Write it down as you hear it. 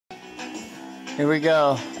Here we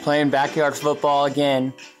go, playing backyard football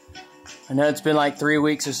again. I know it's been like 3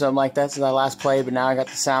 weeks or something like that since I last played, but now I got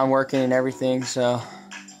the sound working and everything, so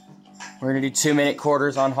we're going to do 2-minute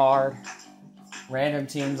quarters on hard. Random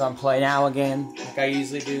teams on play now again, like I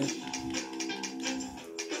usually do.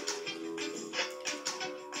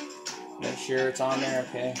 Make sure it's on there,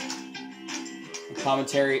 okay. The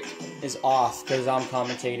commentary is off because I'm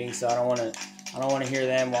commentating, so I don't want to hear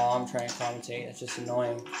them while I'm trying to commentate. It's just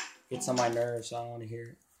annoying. Gets on my nerves, so I don't want to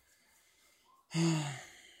hear it.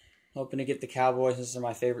 Hoping to get the Cowboys. This is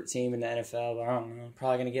my favorite team in the NFL, but I don't know. I'm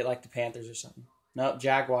probably going to get like the Panthers or something. Nope,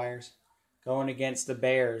 Jaguars. Going against the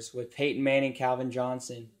Bears with Peyton Manning, Calvin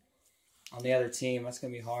Johnson on the other team. That's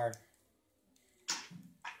going to be hard.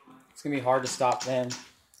 It's going to be hard to stop them,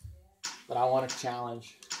 but I want a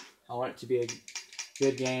challenge. I want it to be a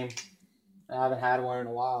good game. I haven't had one in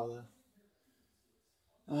a while,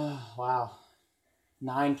 though. Oh, wow.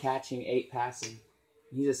 9 catching, 8 passing.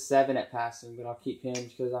 He's a 7 at passing, but I'll keep him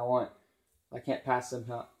because I can't pass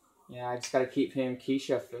him. Yeah, I just got to keep him.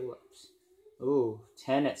 Keisha Phillips. Ooh,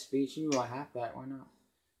 10 at speech. Ooh, I have that. Why not?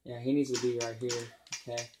 Yeah, he needs to be right here.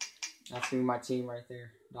 Okay. That's going to be my team right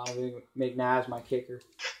there. Donovan McNabb's my kicker.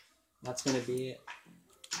 That's going to be it.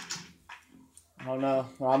 I don't know.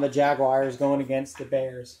 Well, I'm the Jaguars going against the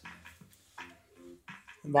Bears.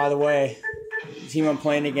 And by the way, the team I'm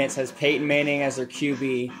playing against has Peyton Manning as their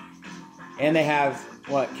QB. And they have,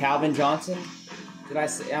 what, Calvin Johnson? Did I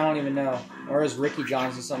say? I don't even know. Or is Ricky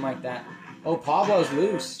Johnson, something like that. Oh, Pablo's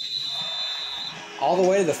loose. All the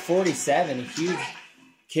way to the 47. A huge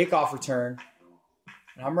kickoff return.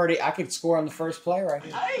 And I'm ready. I could score on the first play right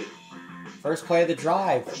here. First play of the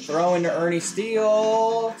drive. Throw into Ernie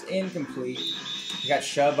Steele. It's incomplete. He got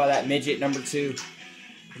shoved by that midget number 2.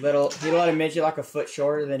 He let a midget like a foot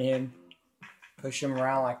shorter than him push him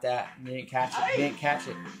around like that. And he didn't catch it. He didn't catch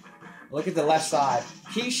it. Look at the left side.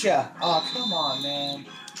 Keisha. Oh, come on, man.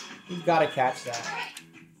 You've got to catch that.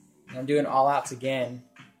 And I'm doing all-outs again.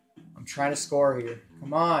 I'm trying to score here.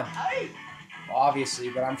 Come on. Well, obviously,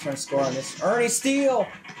 but I'm trying to score on this. Ernie Steele.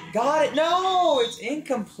 Got it. No, it's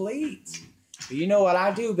incomplete. But you know what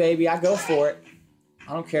I do, baby. I go for it.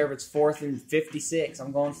 I don't care if it's 4th and 56.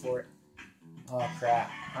 I'm going for it. Oh, crap.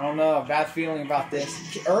 I don't know. Bad feeling about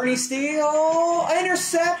this. Ernie Steele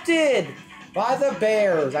intercepted by the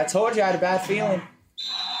Bears. I told you I had a bad feeling.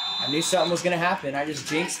 I knew something was going to happen. I just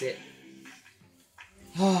jinxed it.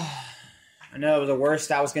 I know the worst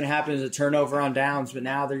that was going to happen is a turnover on downs, but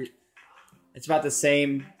now it's about the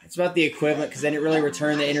same. It's about the equivalent because they didn't really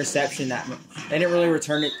return the interception that much. They didn't really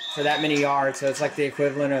return it for that many yards, so it's like the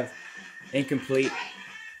equivalent of incomplete.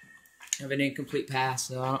 Of an incomplete pass,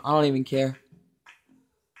 so I don't even care.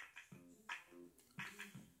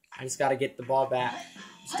 I just got to get the ball back.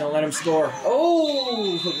 Just don't let him score.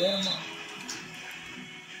 Oh, let him off.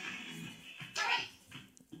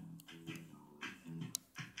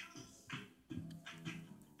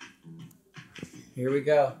 Here we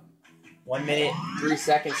go. 1 minute, 3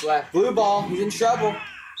 seconds left. Blue ball. He's in trouble.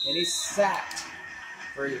 And he's sacked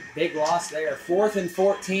for a big loss there. 4th and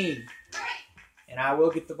 14. And I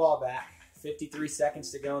will get the ball back. 53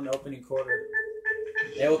 seconds to go in the opening quarter.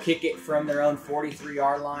 They will kick it from their own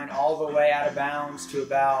 43-yard line all the way out of bounds to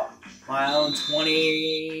about my own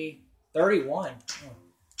 31.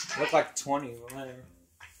 Oh, looked like 20, whatever.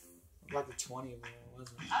 Looked like the 20, but it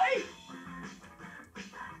wasn't.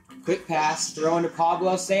 Quick pass, throwing to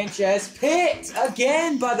Pablo Sanchez. Picked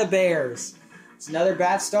again by the Bears. It's another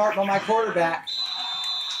bad start by my quarterback.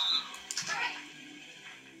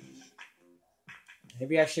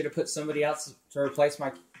 Maybe I should have put somebody else to replace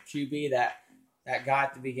my QB, that guy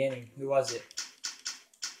at the beginning. Who was it?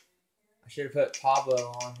 I should have put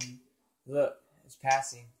Pablo on him. Look, it's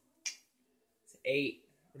passing. It's 8.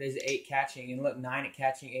 What is it? 8 catching. And look, 9 at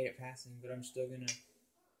catching, 8 at passing. But I'm still going to,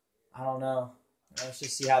 I don't know. Let's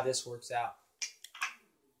just see how this works out.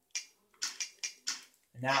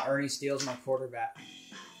 And now Ernie Steele's my quarterback.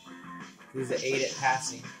 He's an 8 at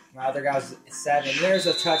passing. My other guy's 7. There's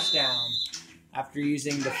a touchdown after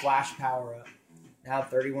using the flash power-up. Now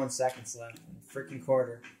 31 seconds left in the freaking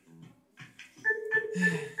quarter.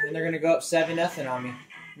 And they're going to go up 7-0 on me.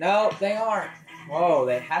 No, they aren't.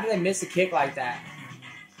 Whoa, how did they miss a kick like that?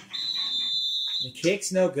 The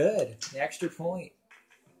kick's no good. The extra point.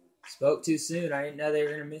 Spoke too soon. I didn't know they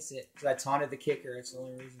were going to miss it because I taunted the kicker. That's the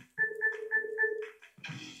only reason.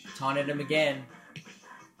 Taunted him again.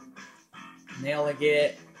 And they only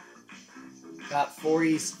get about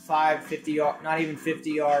 45, 50 yard, not even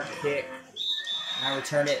 50-yard kick. And I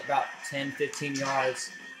return it about 10, 15 yards.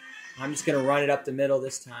 I'm just going to run it up the middle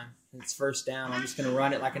this time. It's first down. I'm just going to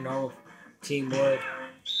run it like a normal team would.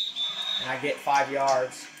 and I get 5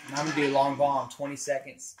 yards. And I'm going to do a long bomb. 20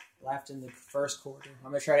 seconds left in the first quarter.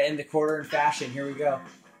 I'm going to try to end the quarter in fashion. Here we go.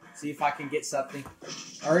 See if I can get something.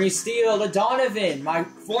 Ernie Steele to Donovan, my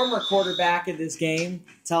former quarterback in this game,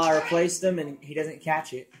 until I replaced him, and he doesn't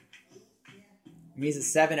catch it. I mean, he's a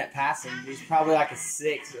 7 at passing. He's probably like a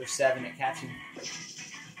 6 or 7 at catching.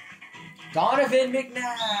 Donovan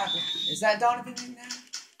McNabb. Is that Donovan McNabb?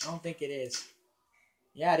 I don't think it is.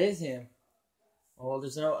 Yeah, it is him. Well,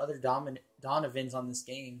 there's no other Donovans on this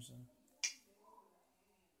game. So.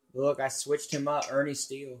 Look, I switched him up. Ernie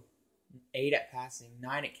Steele. 8 at passing.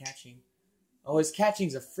 9 at catching. Oh, his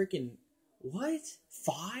catching's a freaking... What?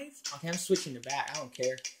 5? Okay, I'm switching to back. I don't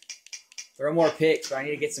care. Throw more picks, but I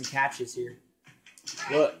need to get some catches here.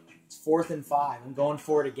 Look, it's 4th and 5. I'm going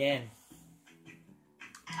for it again.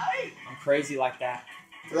 I'm crazy like that.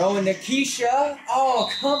 Throwing to Keisha. Oh,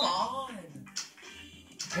 come on.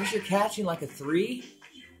 Where's your catching? Like a 3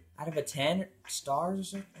 out of a 10 stars or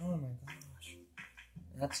something? Oh, my gosh.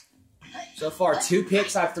 That's so far 2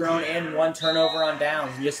 picks I've thrown and 1 turnover on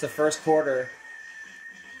downs in just the first quarter.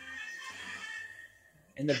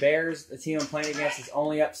 And the Bears, the team I'm playing against, is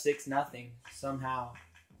only up 6-0 somehow.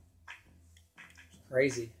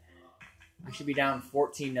 Crazy. I should be down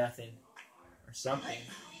 14-0 or something.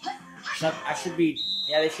 I should be,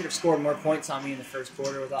 yeah, they should have scored more points on me in the first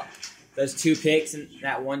quarter with all those 2 picks and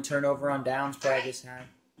that 1 turnover on downs play I just had.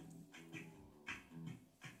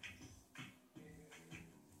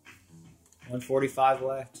 $1:45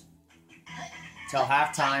 left. Till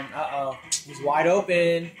halftime. Uh-oh. He's wide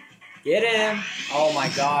open. Get him. Oh, my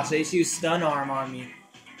gosh. They just used stun arm on me.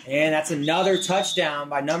 And that's another touchdown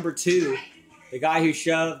by number 2. The guy who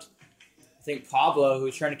shoved, I think Pablo, who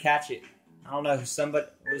was trying to catch it. I don't know who somebody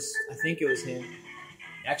was. I think it was him.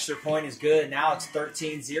 Extra point is good. Now it's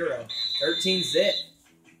 13-0. 13-zip.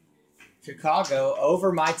 Chicago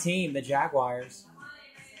over my team, the Jaguars.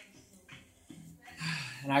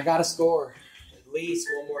 And I got to score at least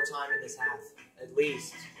 1 more time in this half. At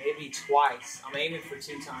least. Maybe twice. I'm aiming for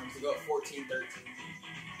 2 times to go at 14-13.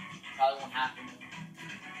 Probably won't happen.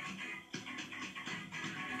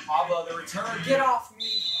 Pablo, the return. Get off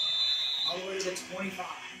me. All the way to the 25.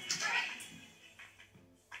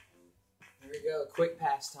 There we go. Quick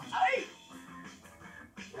pass time.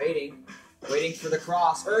 Waiting for the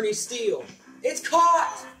cross. Ernie Steele. It's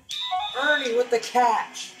caught. Ernie with the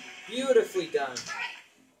catch. Beautifully done.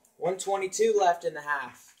 1:22 left in the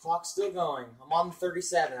half. Clock's still going. I'm on the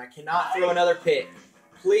 37. I cannot throw another pick.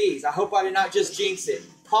 Please. I hope I did not just jinx it.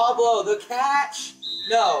 Pablo, the catch.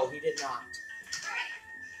 No, he did not.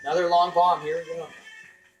 Another long bomb. Here we go.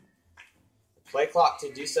 The play clock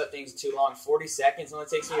to do something is too long. 40 seconds. It only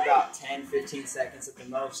takes me about 10, 15 seconds at the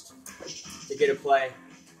most to get a play.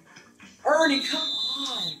 Ernie, come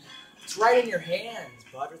on. It's right in your hands,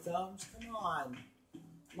 Butterthumbs. Come on.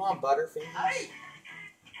 Come on, Butterfingers. I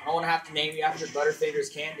don't want to have to name you after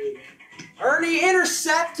Butterfingers candy again. Ernie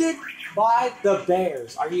intercepted by the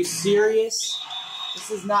Bears. Are you serious? This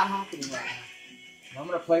is not happening right now. And I'm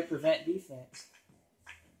going to play prevent defense.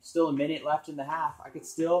 Still a minute left in the half. They could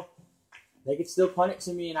still punt it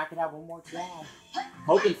to me and I could have 1 more try.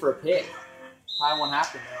 Hoping for a pick. Probably won't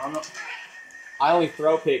happen though. I only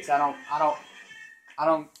throw picks. I don't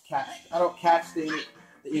catch the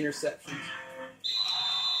interceptions.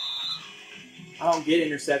 I don't get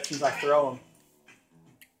interceptions. I throw them.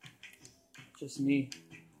 Just me.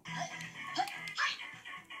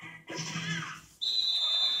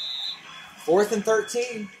 Fourth and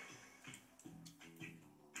 13.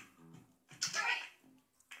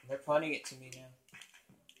 They're punting it to me now.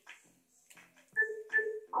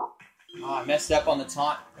 Oh, I messed up on the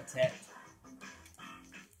taunt attempt.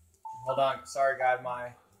 Hold on. Sorry, guys.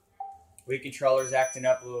 My Wii controller's acting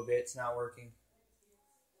up a little bit. It's not working.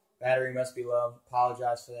 Battery must be low.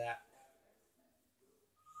 Apologize for that.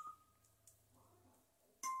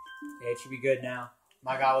 Okay, it should be good now.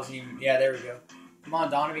 My guy wasn't even... Yeah, there we go. Come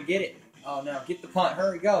on, Donovan. Get it. Oh, no. Get the punt.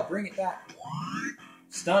 Hurry, go. Bring it back.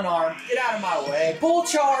 Stun arm. Get out of my way. Bull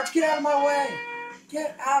charge. Get out of my way.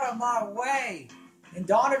 Get out of my way. And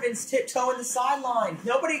Donovan's tiptoeing the sideline.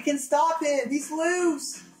 Nobody can stop him. He's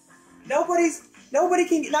loose. Nobody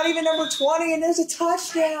can... Not even number 20, and there's a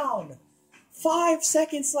touchdown. 5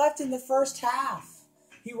 seconds left in the first half.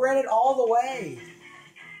 He ran it all the way.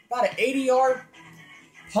 About an 80-yard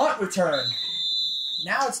punt return.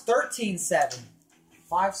 Now it's 13-7.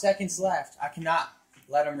 5 seconds left. I cannot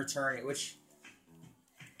let him return it, which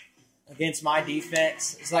against my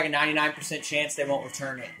defense, it's like a 99% chance they won't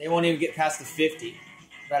return it. They won't even get past the 50.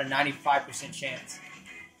 About a 95% chance.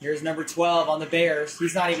 Here's number 12 on the Bears.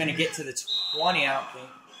 He's not even going to get to the 20, I don't think.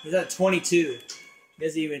 He's at 22. He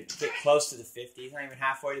doesn't even get close to the 50. He's not even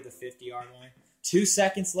halfway to the 50-yard line. 2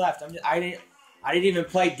 seconds left. I didn't even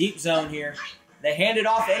play deep zone here. They hand it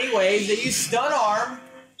off anyways. They use stun arm,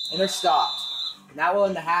 and they're stopped. And that will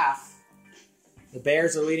end the half. The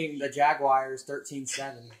Bears are leading the Jaguars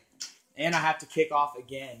 13-7. And I have to kick off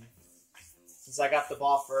again since I got the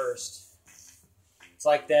ball first. It's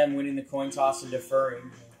like them winning the coin toss and deferring.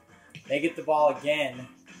 They get the ball again.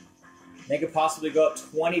 They could possibly go up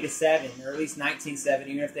 20-7, or at least 19-7,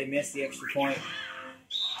 even if they miss the extra point.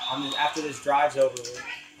 After this drive's over with.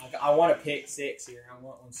 I want a pick 6 here. I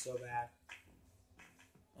want one so bad.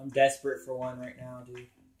 I'm desperate for one right now, dude.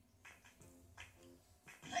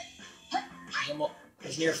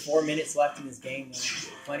 There's near 4 minutes left in this game,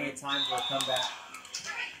 though. Plenty of time for a comeback.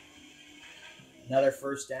 Another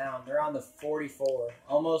first down. They're on the 44.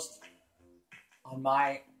 Almost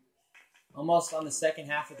on the second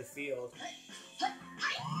half of the field.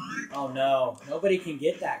 Oh, no. Nobody can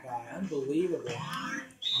get that guy. Unbelievable.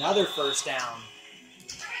 Another first down.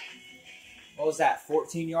 What was that?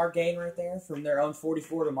 14-yard gain right there from their own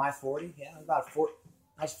 44 to my 40? Yeah,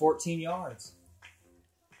 that's 14 yards.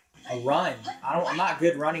 A run. I'm not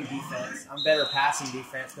good running defense. I'm better passing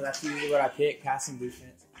defense because that's usually what I pick, passing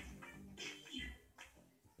defense.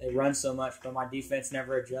 They run so much, but my defense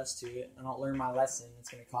never adjusts to it. I don't learn my lesson. It's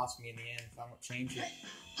going to cost me in the end if I don't change it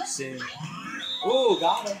soon. Ooh,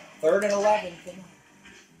 got him. 3rd and 11. Come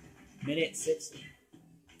on. Minute 60.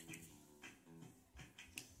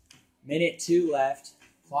 Minute 2 left.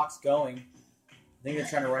 Clock's going. I think they're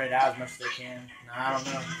trying to run it out as much as they can. No, I don't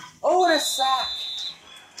know. Oh, and a sack.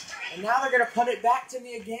 And now they're going to punt it back to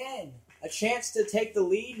me again. A chance to take the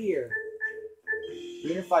lead here.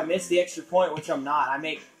 Even if I miss the extra point, which I'm not. I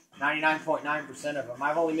make 99.9% of them.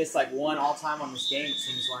 I've only missed like one all-time on this game, it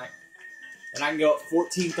seems like. And I can go up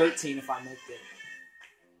 14-13 if I make it.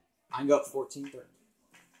 I can go up 14-13.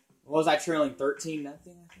 What was I trailing? 13-0, I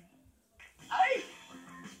think?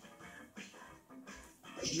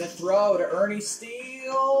 And the throw to Ernie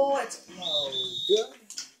Steele. It's no good.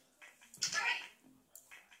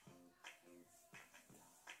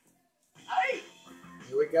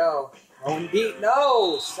 Here we go. Owen beat.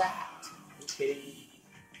 No! Sacked. Are you kidding me?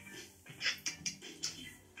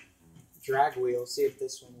 Drag wheel. See if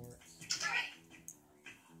this one works.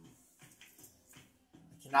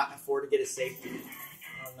 I cannot afford to get a safety.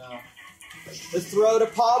 Oh no. The throw to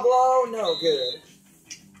Pablo. No good.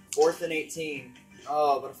 4th and 18.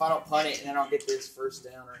 Oh, but if I don't punt it and I don't get this first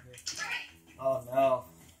down right here. Oh no.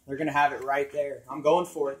 They're going to have it right there. I'm going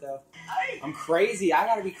for it though. I'm crazy. I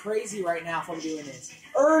got to be crazy right now if I'm doing this.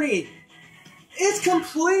 Ernie! It's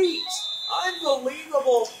complete!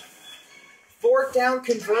 Unbelievable 4th down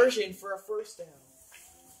conversion for a first down.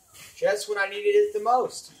 Just when I needed it the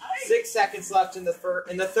most. 6 seconds left in the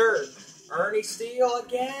third. Ernie Steele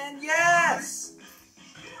again. Yes!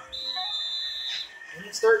 And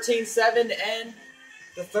it's 13-7 to end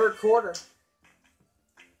the third quarter.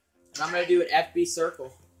 And I'm going to do an FB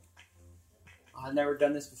circle. I've never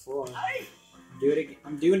done this before.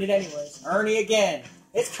 I'm doing it anyways. Ernie again.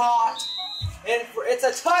 It's caught. And it's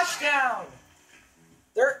a touchdown.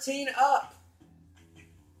 13 up.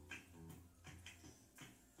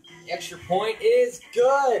 The extra point is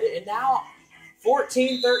good. And now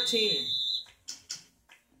 14-13.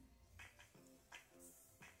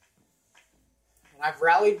 And I've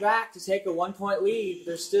rallied back to take a 1-point lead.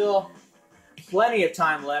 There's still plenty of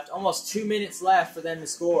time left. Almost 2 minutes left for them to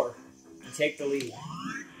score and take the lead.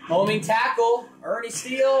 Homing tackle. Ernie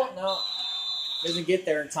Steele. No. Doesn't get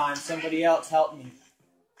there in time. Somebody else helped me.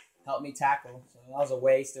 Helped me tackle. So that was a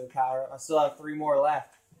waste of power. I still have 3 more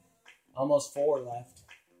left. Almost 4 left.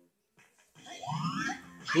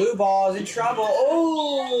 Blue ball is in trouble.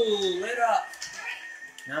 Oh, lit up.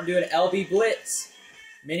 Now I'm doing LB blitz.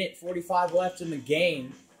 Minute 45 left in the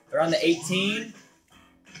game. They're on the 18. And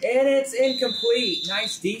it's incomplete.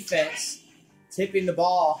 Nice defense. Tipping the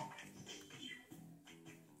ball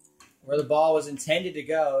where the ball was intended to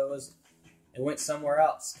go. It went somewhere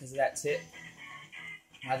else because of that tip.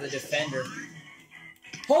 Now the defender.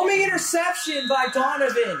 Homing interception by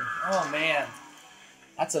Donovan. Oh, man.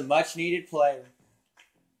 That's a much-needed player.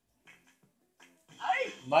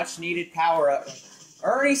 Much-needed power-up.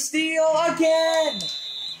 Ernie Steele again.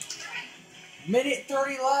 Minute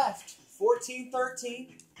 30 left.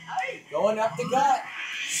 14-13. Going up the gut.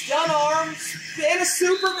 Stun arms. And a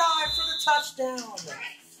super dive for the touchdown.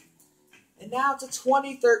 And now it's a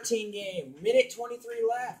 20-13 game. Minute 23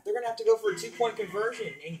 left. They're going to have to go for a 2-point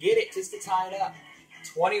conversion and get it just to tie it up.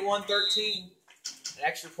 21-13. An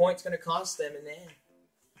extra point's going to cost them in the end.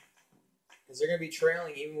 Because they're going to be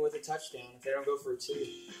trailing even with a touchdown if they don't go for a 2.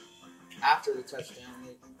 after the touchdown.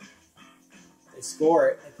 They score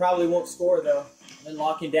it. They probably won't score, though. I've been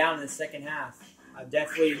locking down in the second half. I've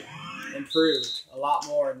definitely improved a lot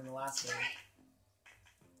more than the last game.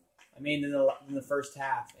 I mean, in the first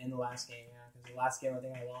half and the last game, yeah. Because the last game, I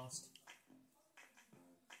think I lost.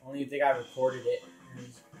 I don't even think I recorded it.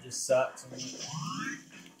 It just sucked.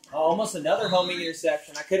 Oh, almost another homing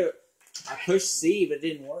interception. I pushed C, but it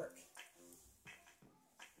didn't work.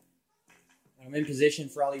 I'm in position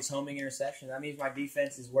for all these homing interceptions. That means my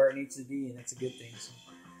defense is where it needs to be, and that's a good thing. So.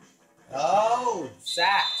 Oh,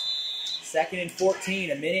 sacked. 2nd and 14,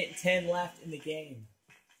 1:10 left in the game.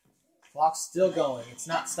 Clock's still going. It's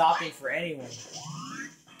not stopping for anyone.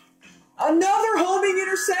 Another homing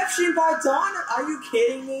interception by Donner. Are you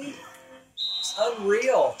kidding me? It's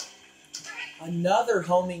unreal. Another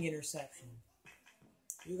homing interception.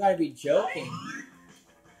 You gotta be joking.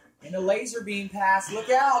 And a laser beam pass.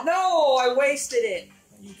 Look out. No, I wasted it.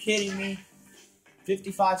 Are you kidding me?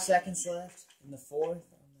 55 seconds left in the fourth.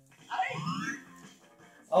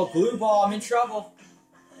 Oh, glue ball. I'm in trouble.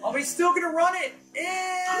 Oh, but he's still going to run it.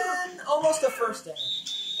 And almost a first down.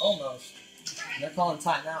 Almost. And they're calling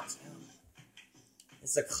timeouts now.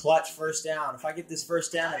 It's a clutch first down. If I get this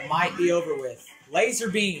first down, it might be over with. Laser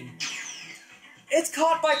beam. It's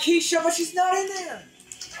caught by Keisha, but she's not in there.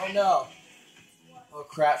 Oh, no. Oh,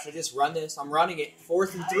 crap. Should I just run this? I'm running it.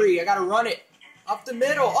 4th and 3. I got to run it. Up the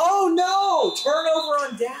middle. Oh, no. Turnover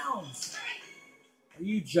on downs. Are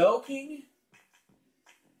you joking?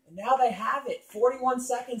 And now they have it. 41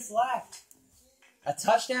 seconds left. A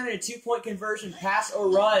touchdown and a 2-point conversion, pass or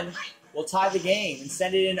run, will tie the game and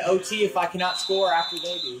send it into OT if I cannot score after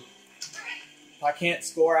they do. If I can't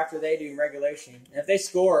score after they do in regulation. And if they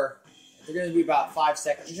score, they're going to be about 5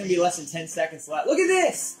 seconds. There's going to be less than 10 seconds left. Look at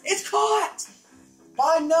this. It's caught.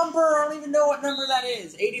 By number, I don't even know what number that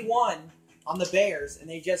is. 81 on the Bears, and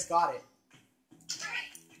they just got it.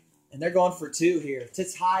 And they're going for 2 here to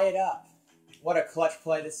tie it up. What a clutch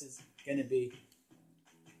play this is going to be.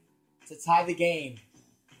 To tie the game.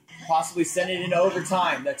 Possibly send it into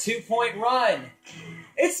overtime. The 2-point run.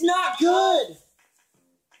 It's not good.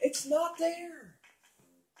 It's not there.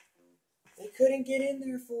 They couldn't get in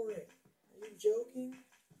there for it. Are you joking?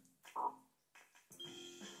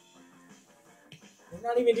 They're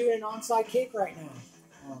not even doing an onside kick right now.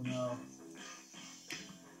 Oh, no.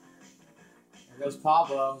 There goes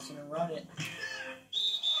Pablo. He's going to run it.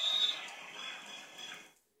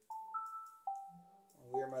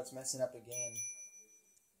 Weirmout's messing up again.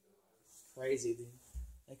 Crazy, dude.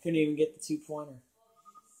 They couldn't even get the 2-pointer.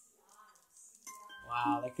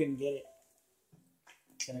 Wow, they couldn't get it.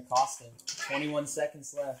 It's going to cost them. 21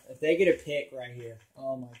 seconds left. If they get a pick right here,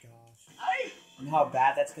 oh my gosh. You know how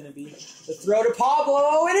bad that's going to be? The throw to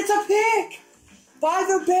Pablo, and it's a pick by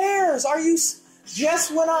the Bears. Are you...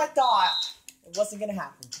 Just when I thought it wasn't going to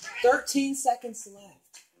happen. 13 seconds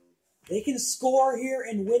left. They can score here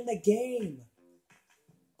and win the game.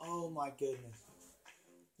 Oh my goodness.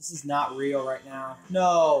 This is not real right now.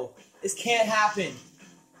 No. This can't happen.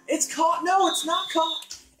 It's caught. No, it's not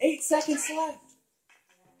caught. 8 seconds left.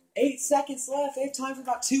 8 seconds left. They have time for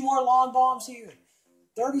about 2 more long bombs here.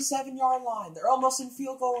 37-yard line. They're almost in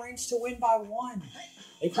field goal range to win by 1.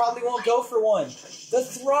 They probably won't go for 1. The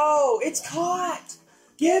throw. It's caught.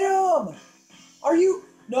 Get him. Are you...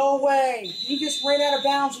 No way. He just ran out of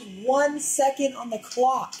bounds with 1 second on the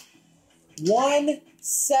clock. 1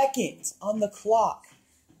 second on the clock.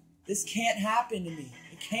 This can't happen to me.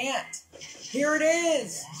 It can't. Here it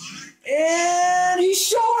is. And he's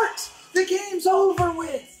short. The game's over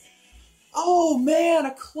with. Oh, man,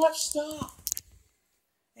 a clutch stop.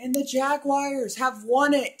 And the Jaguars have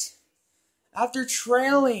won it after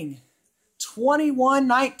trailing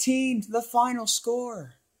 21-19 to the final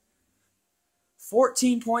score.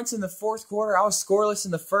 14 points in the fourth quarter. I was scoreless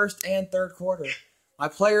in the first and third quarter. My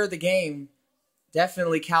player of the game,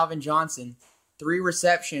 definitely Calvin Johnson. 3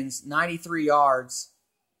 receptions, 93 yards.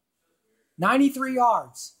 93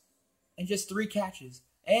 yards. And just 3 catches.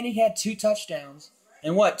 And he had 2 touchdowns.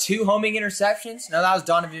 And what, 2 homing interceptions? No, that was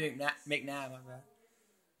Donovan McNabb. My bad.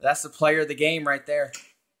 That's the player of the game right there.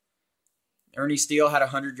 Ernie Steele had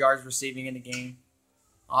 100 yards receiving in the game.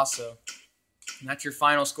 Also. And that's your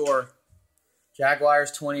final score.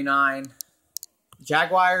 Jaguars 29.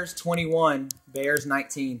 Jaguars 21. Bears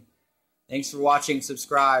 19. Thanks for watching.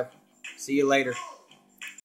 Subscribe. See you later.